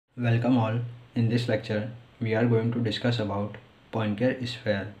Welcome all. In this lecture, we are going to discuss about Poincare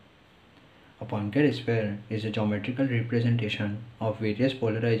sphere. A Poincare sphere is a geometrical representation of various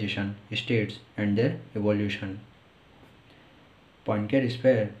polarization states and their evolution. Poincare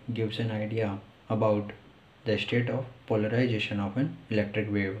sphere gives an idea about the state of polarization of an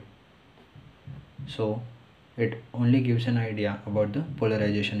electric wave. So, it only gives an idea about the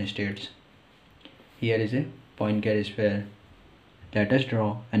polarization states. Here is a Poincare sphere. Let us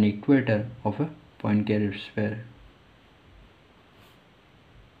draw an equator of a Poincare sphere.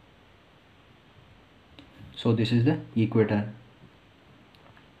 So this is the equator.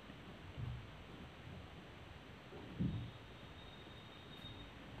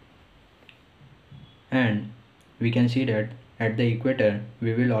 And we can see that at the equator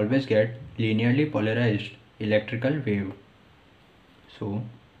we will always get linearly polarized electrical wave. So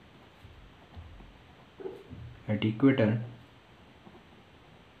at equator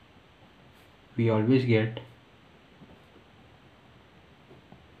we always get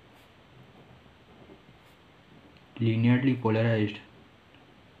linearly polarized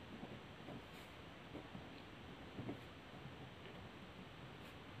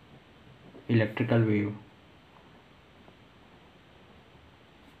electrical wave.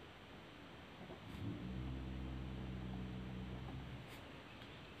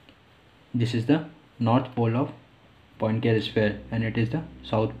 This is the north pole of Poincare sphere and it is the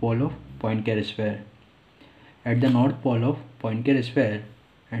south pole of Poincare sphere. At the north pole of Poincare sphere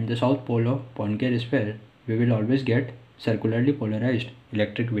and the south pole of Poincare sphere we will always get circularly polarized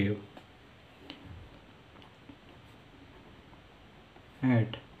electric wave.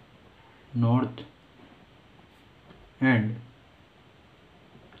 At north and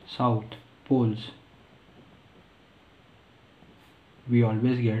south poles we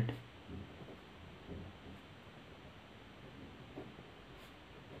always get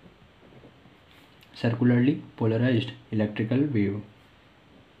circularly polarized electrical wave.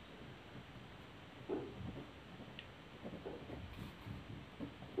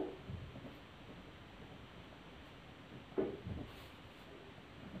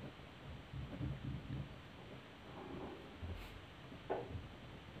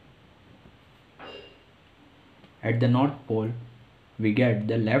 At the north pole we get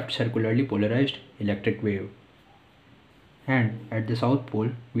the left circularly polarized electric wave, and at the south pole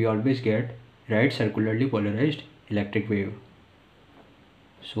we always get right circularly polarized electric wave.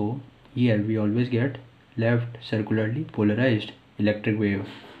 So here we always get left circularly polarized electric wave,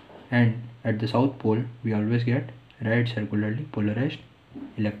 and at the south pole we always get right circularly polarized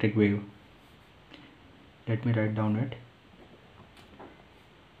electric wave. Let me write down it.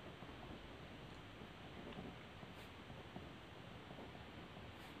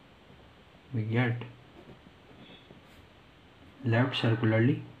 We get left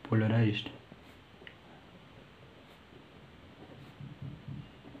circularly polarized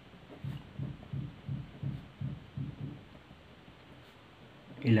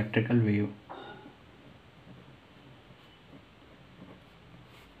electrical wave.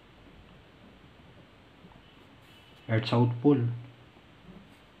 At south pole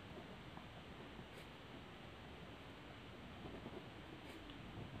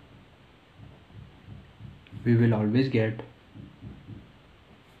we will always get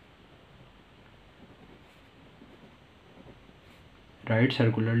right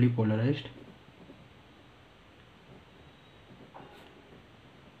circularly polarized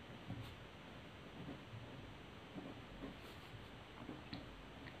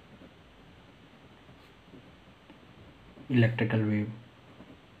electrical wave.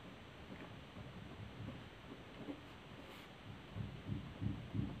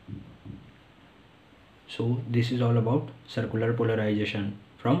 So this is all about circular polarization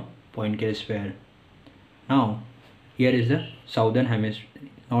from Poincare sphere. Now here is the northern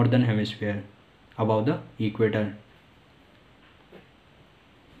hemisphere above the equator.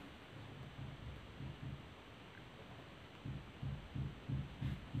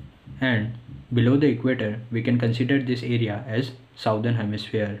 And below the equator we can consider this area as southern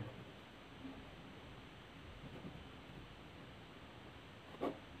hemisphere.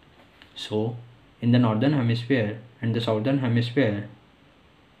 So in the northern hemisphere and the southern hemisphere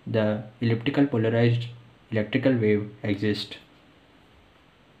the elliptical polarized electrical wave exists.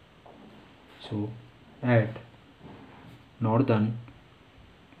 So at northern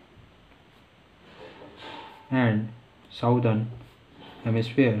and southern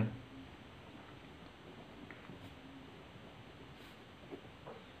hemisphere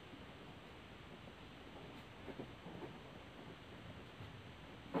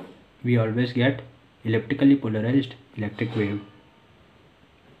we always get elliptically polarized electric wave.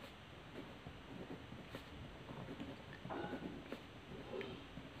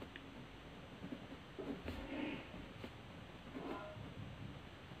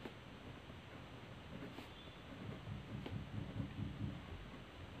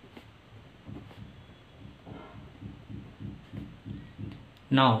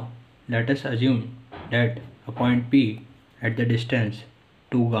 Now let us assume that a point P at the distance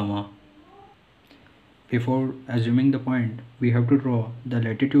 2 gamma. Before assuming the point, we have to draw the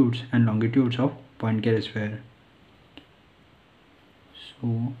latitudes and longitudes of Poincare sphere.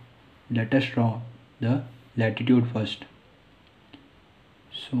 So let us draw the latitude first.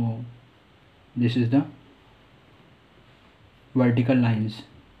 So this is the vertical lines,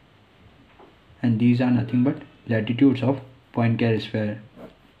 and these are nothing but latitudes of Poincare sphere.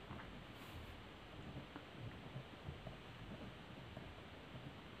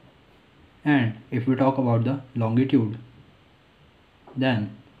 And if we talk about the longitude,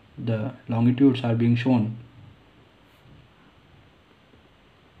 then the longitudes are being shown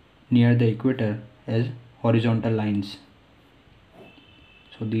near the equator as horizontal lines.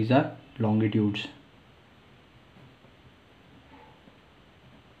 So these are longitudes.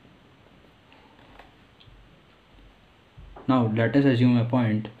 Now let us assume a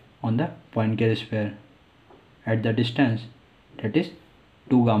point on the Poincare sphere at the distance that is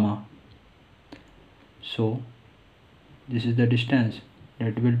 2 gamma. So this is the distance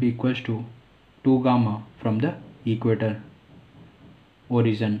that will be equals to 2 gamma from the equator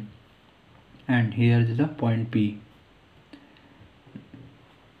origin, and here is the point P.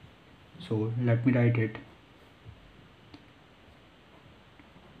 So let me write it.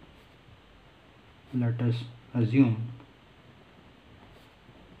 Let us assume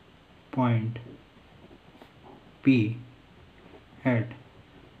point P at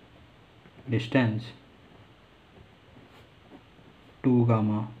distance 2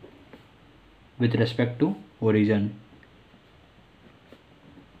 gamma with respect to origin.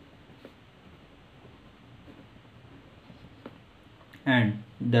 And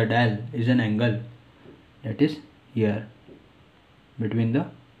the dial is an angle that is here between the,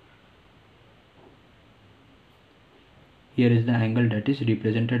 here is the angle that is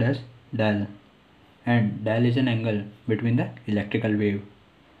represented as dial, and dial is an angle between the electrical wave.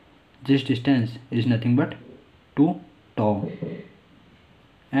 This distance is nothing but 2 tau,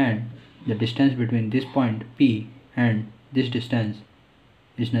 and the distance between this point P and this distance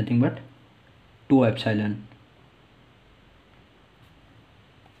is nothing but 2 epsilon.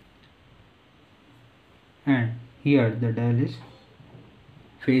 And here the dial is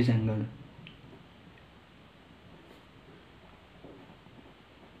phase angle.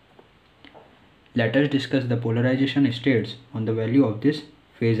 Let us discuss the polarization states on the value of this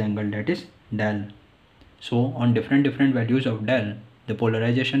phase angle, that is dial. So on different values of dial, the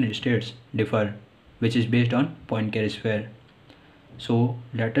polarization states differ, which is based on Poincare sphere. So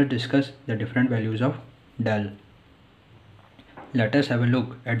let us discuss the different values of dial. Let us have a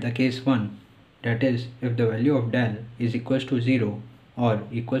look at the case 1, that is if the value of dial is equals to 0 or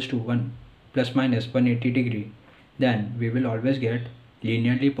equals to 1 plus minus 180 degree, then we will always get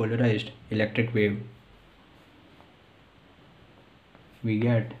linearly polarized electric wave. We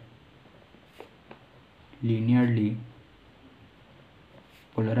get linearly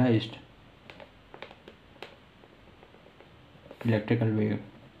polarized electrical wave.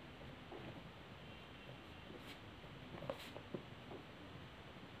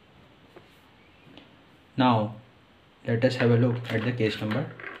 Now let us have a look at the case number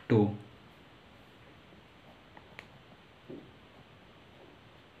 2.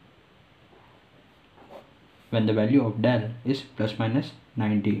 When the value of dial is plus minus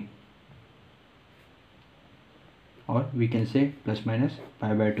 90, or we can say plus minus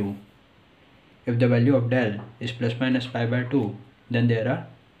pi by 2. If the value of dial is plus minus pi by 2, then there are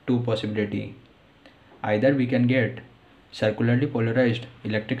two possibilities. Either we can get circularly polarized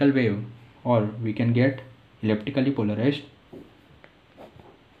electrical wave, or we can get elliptically polarized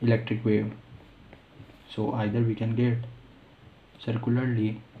electric wave. So either we can get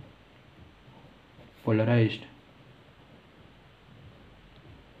circularly polarized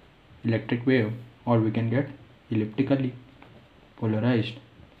electric wave, or we can get elliptically polarized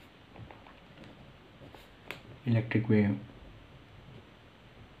electric wave.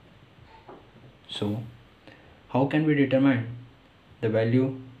 So how can we determine the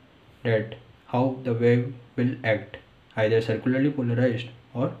value, that how the wave will act, either circularly polarized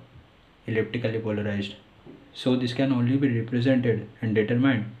or elliptically polarized? So this can only be represented and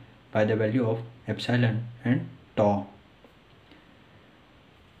determined by the value of epsilon and tau.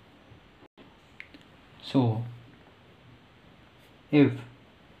 So if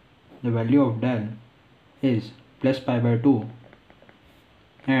the value of dial is plus pi by 2,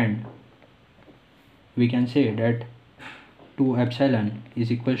 and we can say that 2 epsilon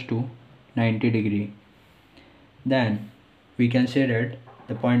is equals to 90 degree, then we can say that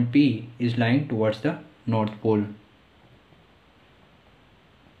the point P is lying towards the north pole.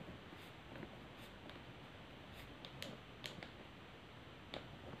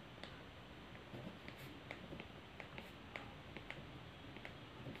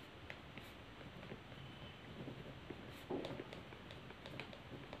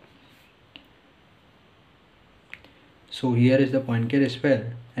 So here is the Poincare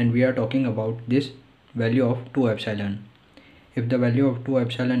sphere and we are talking about this value of 2 epsilon. If the value of 2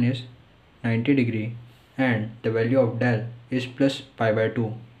 epsilon is 90 degree and the value of del is plus pi by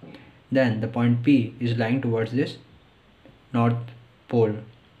 2, then the point P is lying towards this north pole,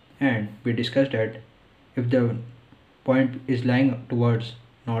 and we discussed that if the point is lying towards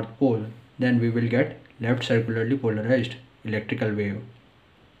north pole, then we will get left circularly polarized electrical wave.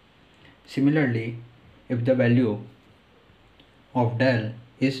 Similarly, if the value of del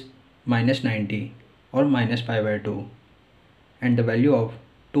is minus 90 or minus pi by 2 and the value of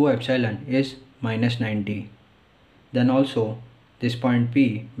 2 epsilon is minus 90, then also this point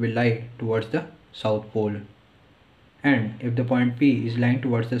P will lie towards the south pole. And if the point P is lying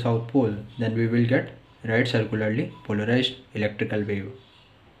towards the south pole, then we will get right circularly polarized electrical wave.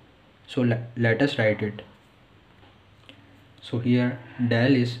 So let us write it. So here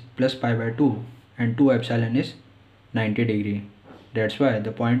del is plus pi by 2 and 2 epsilon is 90 degree. That's why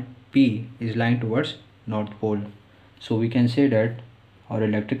the point P is lying towards north pole. So we can say that our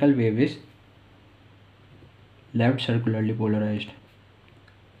electrical wave is left circularly polarized.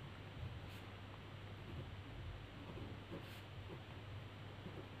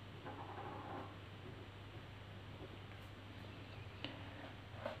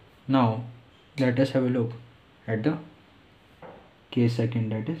 Now let us have a look at the case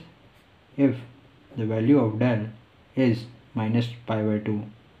second, that is if the value of del is minus pi by 2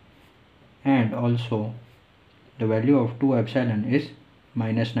 and also the value of 2 epsilon is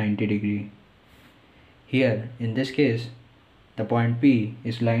minus 90 degree. Here in this case the point P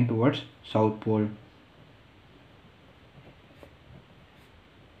is lying towards south pole.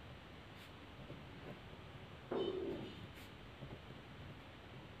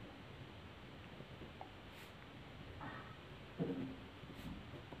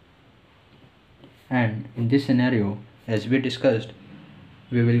 And in this scenario, as we discussed,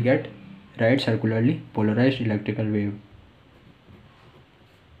 we will get right circularly polarized electrical wave.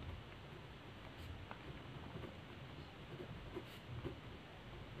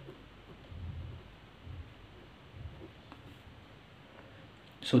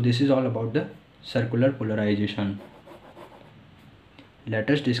 So this is all about the circular polarization. Let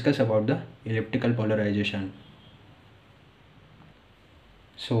us discuss about the elliptical polarization.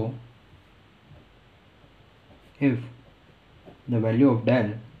 So if the value of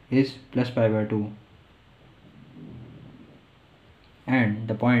del is plus pi by 2 and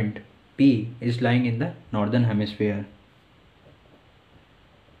the point P is lying in the northern hemisphere,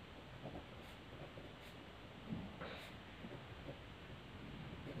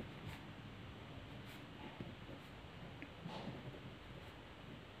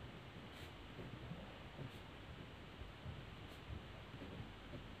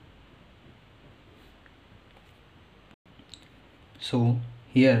 so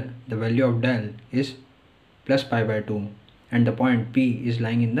here the value of del is plus pi by 2 and the point P is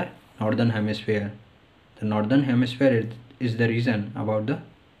lying in the northern hemisphere. The northern hemisphere is the region about the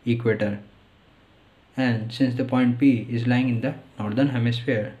equator, and since the point P is lying in the northern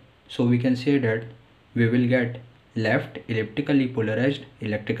hemisphere, so we can say that we will get left elliptically polarized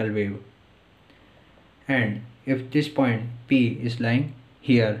electrical wave. And if this point P is lying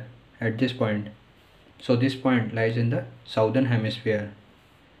here at this point, so this point lies in the southern hemisphere.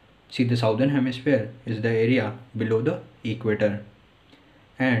 See, the southern hemisphere is the area below the equator,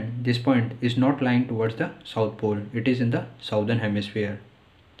 and this point is not lying towards the south pole, it is in the southern hemisphere.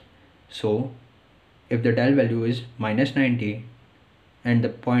 So if the del value is minus 90 and the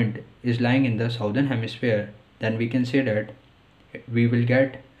point is lying in the southern hemisphere, then we can say that we will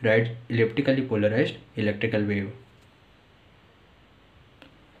get right elliptically polarized electrical wave.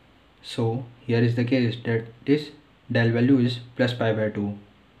 So here is the case that this del value is plus pi by 2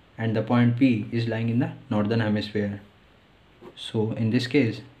 and the point P is lying in the northern hemisphere. So in this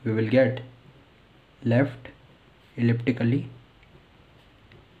case we will get left elliptically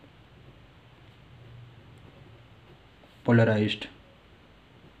polarized.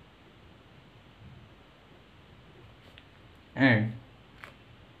 And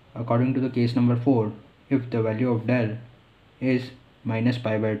according to the case number 4, if the value of del is minus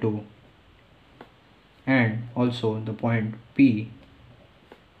pi by 2 and also the point P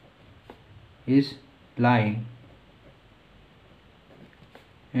is lying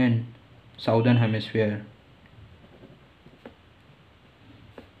in southern hemisphere,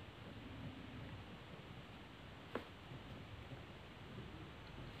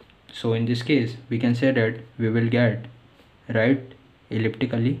 so in this case we can say that we will get right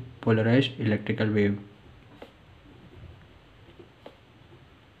elliptically polarized electrical wave.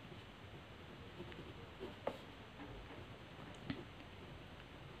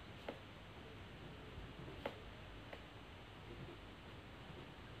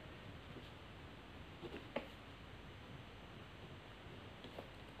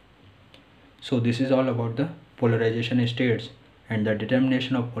 So this is all about the polarization states and the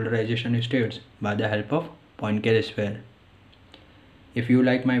determination of polarization states by the help of Poincare sphere. If you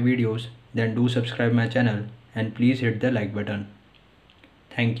like my videos, then do subscribe my channel and please hit the like button.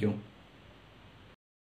 Thank you.